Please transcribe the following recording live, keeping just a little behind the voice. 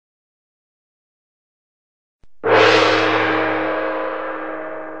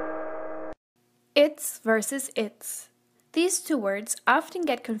Its versus its. These two words often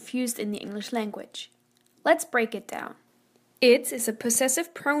get confused in the English language. Let's break it down. Its is a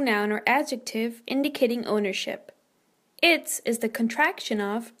possessive pronoun or adjective indicating ownership. Its is the contraction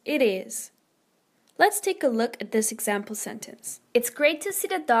of it is. Let's take a look at this example sentence. It's great to see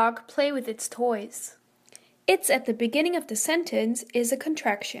the dog play with its toys. It's at the beginning of the sentence is a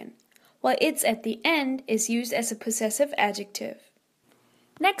contraction, while it's at the end is used as a possessive adjective.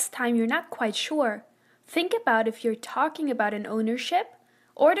 Next time you're not quite sure, think about if you're talking about an ownership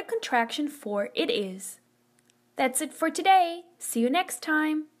or the contraction for it is. That's it for today. See you next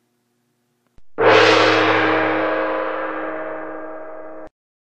time.